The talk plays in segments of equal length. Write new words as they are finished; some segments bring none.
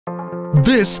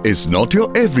This is not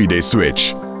your everyday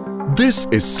switch. This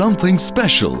is something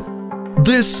special.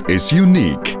 This is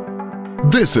unique.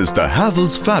 This is the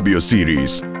Havells Fabio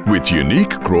series with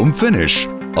unique chrome finish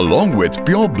along with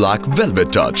pure black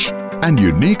velvet touch and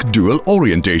unique dual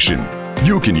orientation.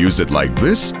 You can use it like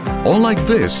this or like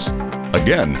this.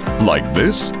 Again, like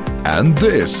this and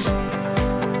this.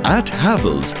 At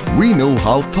Havells, we know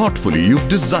how thoughtfully you've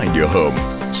designed your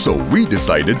home. So we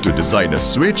decided to design a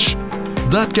switch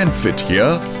that can fit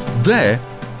here, there,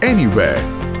 anywhere,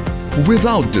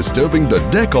 without disturbing the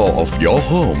decor of your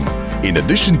home. In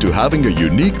addition to having a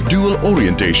unique dual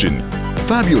orientation,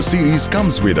 Fabio series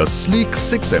comes with a sleek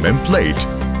 6mm plate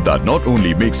that not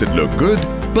only makes it look good,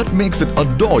 but makes it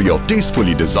adore your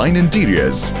tastefully designed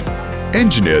interiors.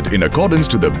 Engineered in accordance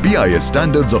to the BIS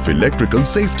standards of electrical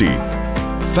safety,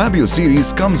 Fabio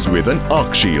series comes with an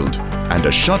arc shield and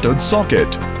a shuttered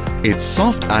socket. Its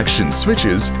soft action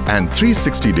switches and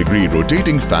 360-degree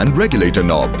rotating fan regulator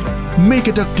knob make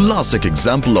it a classic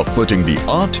example of putting the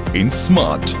art in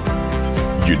smart.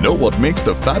 You know what makes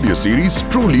the Fabio series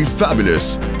truly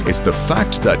fabulous is the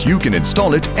fact that you can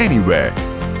install it anywhere.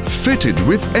 Fitted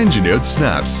with engineered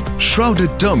snaps,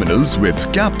 shrouded terminals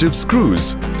with captive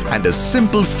screws, and a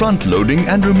simple front-loading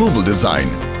and removal design,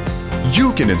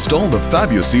 you can install the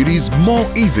Fabio series more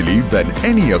easily than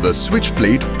any other switch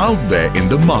plate out there in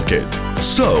the market.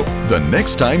 So, the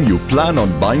next time you plan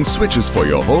on buying switches for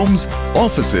your homes,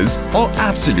 offices, or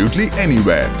absolutely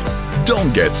anywhere,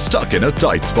 don't get stuck in a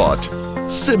tight spot.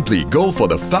 Simply go for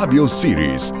the Fabio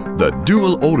series, the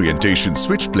dual orientation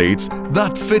switch plates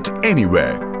that fit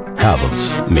anywhere.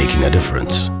 Havells, making a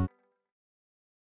difference.